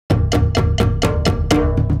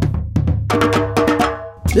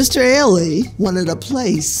Mr. Ailey wanted a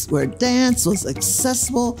place where dance was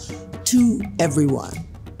accessible to everyone.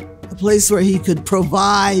 A place where he could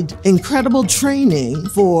provide incredible training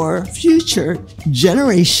for future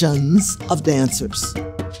generations of dancers.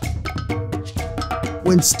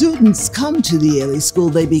 When students come to the Ailey School,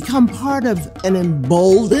 they become part of an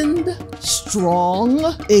emboldened,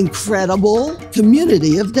 strong, incredible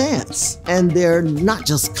community of dance. And they're not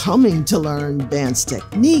just coming to learn dance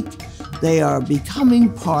technique, they are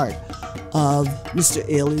becoming part of Mr.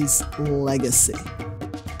 Ailey's legacy.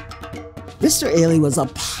 Mr. Ailey was a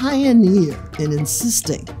pioneer in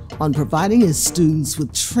insisting on providing his students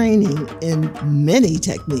with training in many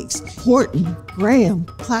techniques: Horton, Graham,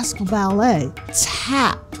 classical ballet,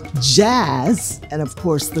 tap, jazz, and of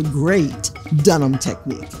course the great Dunham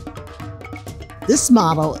technique. This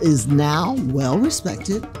model is now well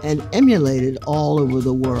respected and emulated all over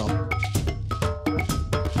the world.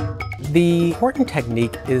 The Horton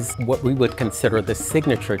technique is what we would consider the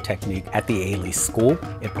signature technique at the Ailey School.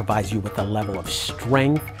 It provides you with a level of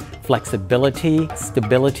strength, flexibility,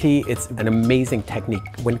 stability. It's an amazing technique.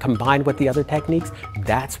 When combined with the other techniques,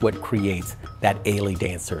 that's what creates that Ailey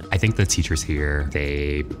dancer. I think the teachers here,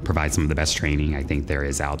 they provide some of the best training I think there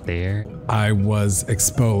is out there. I was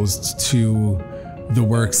exposed to the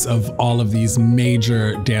works of all of these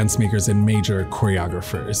major dance makers and major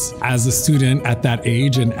choreographers. As a student at that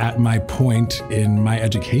age and at my point in my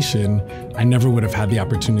education, I never would have had the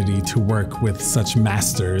opportunity to work with such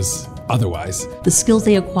masters otherwise. The skills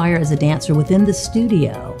they acquire as a dancer within the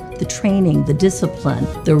studio, the training, the discipline,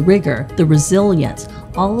 the rigor, the resilience,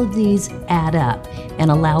 all of these add up and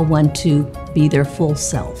allow one to be their full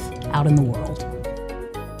self out in the world.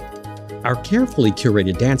 Our carefully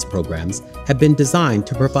curated dance programs have been designed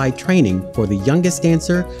to provide training for the youngest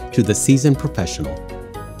dancer to the seasoned professional.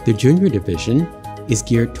 The junior division is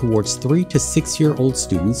geared towards 3 to 6-year-old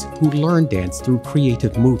students who learn dance through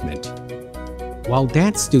creative movement, while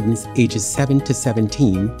dance students ages 7 to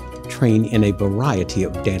 17 train in a variety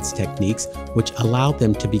of dance techniques which allow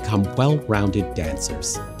them to become well-rounded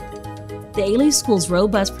dancers. The Ailey School's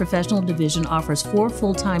robust professional division offers 4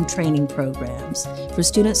 full-time training programs for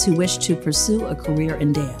students who wish to pursue a career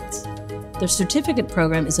in dance. Their certificate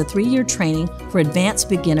program is a 3-year training for advanced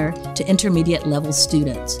beginner to intermediate level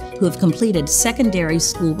students who have completed secondary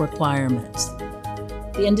school requirements.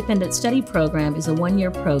 The independent study program is a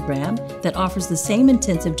 1-year program that offers the same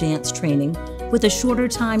intensive dance training with a shorter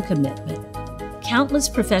time commitment. Countless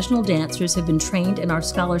professional dancers have been trained in our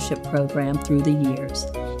scholarship program through the years.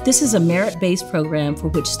 This is a merit-based program for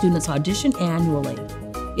which students audition annually.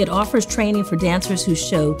 It offers training for dancers who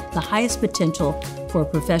show the highest potential for a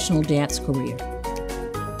professional dance career.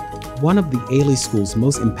 One of the Ailey School's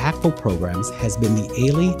most impactful programs has been the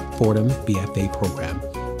Ailey Fordham BFA program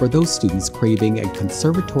for those students craving a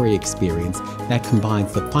conservatory experience that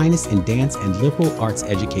combines the finest in dance and liberal arts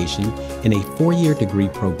education in a 4-year degree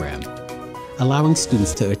program, allowing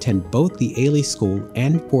students to attend both the Ailey School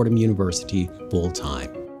and Fordham University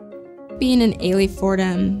full-time. Being an Ailey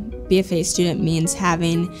Fordham BFA student means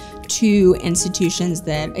having 2 institutions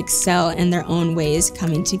that excel in their own ways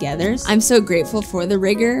coming together. I'm so grateful for the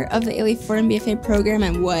rigor of the Ailey Fordham BFA program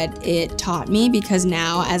and what it taught me, because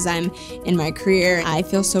now as I'm in my career, I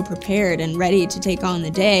feel so prepared and ready to take on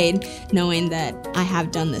the day, knowing that I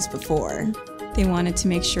have done this before. They wanted to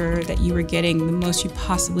make sure that you were getting the most you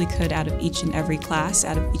possibly could out of each and every class,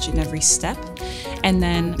 out of each and every step. And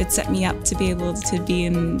then it set me up to be able to be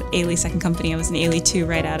in Ailey Second Company. I was in Ailey 2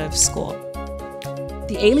 right out of school.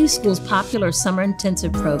 The Ailey School's popular summer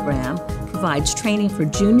intensive program provides training for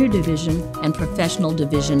junior division and professional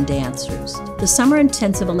division dancers. The summer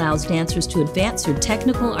intensive allows dancers to advance their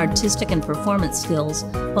technical, artistic, and performance skills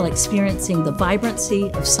while experiencing the vibrancy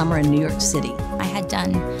of summer in New York City. I had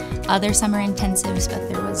done other summer intensives, but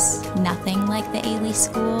there was nothing like the Ailey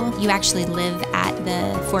School. You actually live at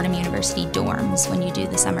the Fordham University dorms when you do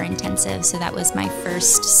the summer intensive, so that was my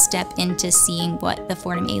first step into seeing what the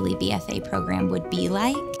Fordham Ailey BFA program would be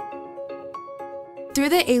like. Through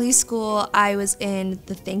the Ailey School, I was in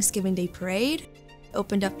the Thanksgiving Day Parade,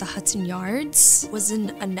 opened up the Hudson Yards, was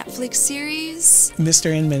in a Netflix series. Mr.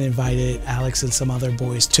 Inman invited Alex and some other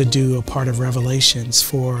boys to do a part of Revelations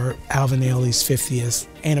for Alvin Ailey's 50th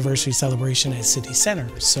anniversary celebration at City Center.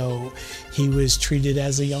 So he was treated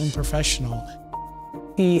as a young professional.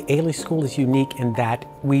 The Ailey School is unique in that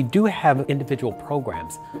we do have individual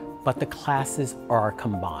programs, but the classes are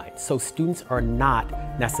combined. So students are not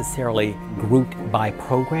necessarily grouped by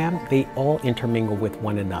program, they all intermingle with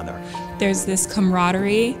one another. There's this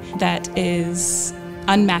camaraderie that is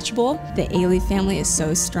unmatchable. The Ailey family is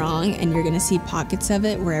so strong, and you're going to see pockets of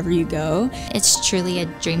it wherever you go. It's truly a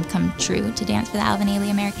dream come true to dance for the Alvin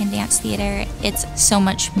Ailey American Dance Theater. It's so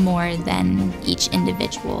much more than each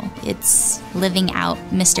individual. It's living out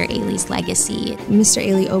Mr. Ailey's legacy. Mr.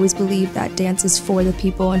 Ailey always believed that dance is for the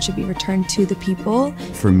people and should be returned to the people.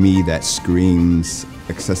 For me, that screams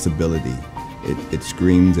accessibility. It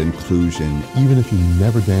screams inclusion. Even if you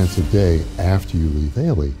never dance a day after you leave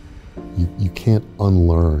Ailey, you can't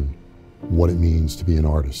unlearn what it means to be an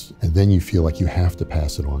artist. And then you feel like you have to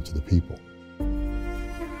pass it on to the people.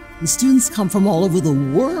 The students come from all over the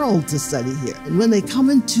world to study here. And when they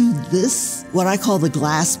come into this, what I call the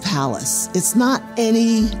Glass Palace, it's not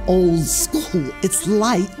any old school. It's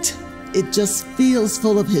light. It just feels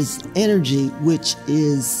full of his energy, which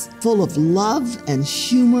is full of love and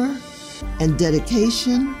humor and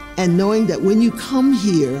dedication, and knowing that when you come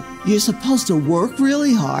here, you're supposed to work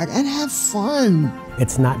really hard and have fun.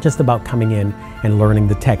 It's not just about coming in and learning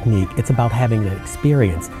the technique. It's about having an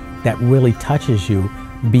experience that really touches you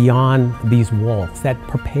beyond these walls, that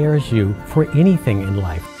prepares you for anything in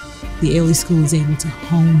life. The Ailey School is able to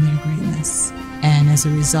hone their greatness, and as a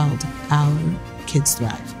result, our kids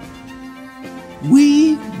thrive.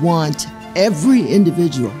 We want every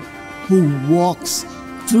individual who walks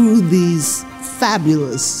through these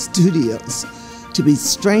fabulous studios to be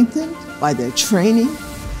strengthened by their training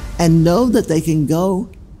and know that they can go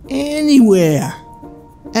anywhere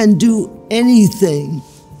and do anything,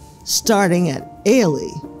 starting at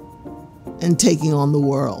Ailey and taking on the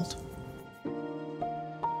world.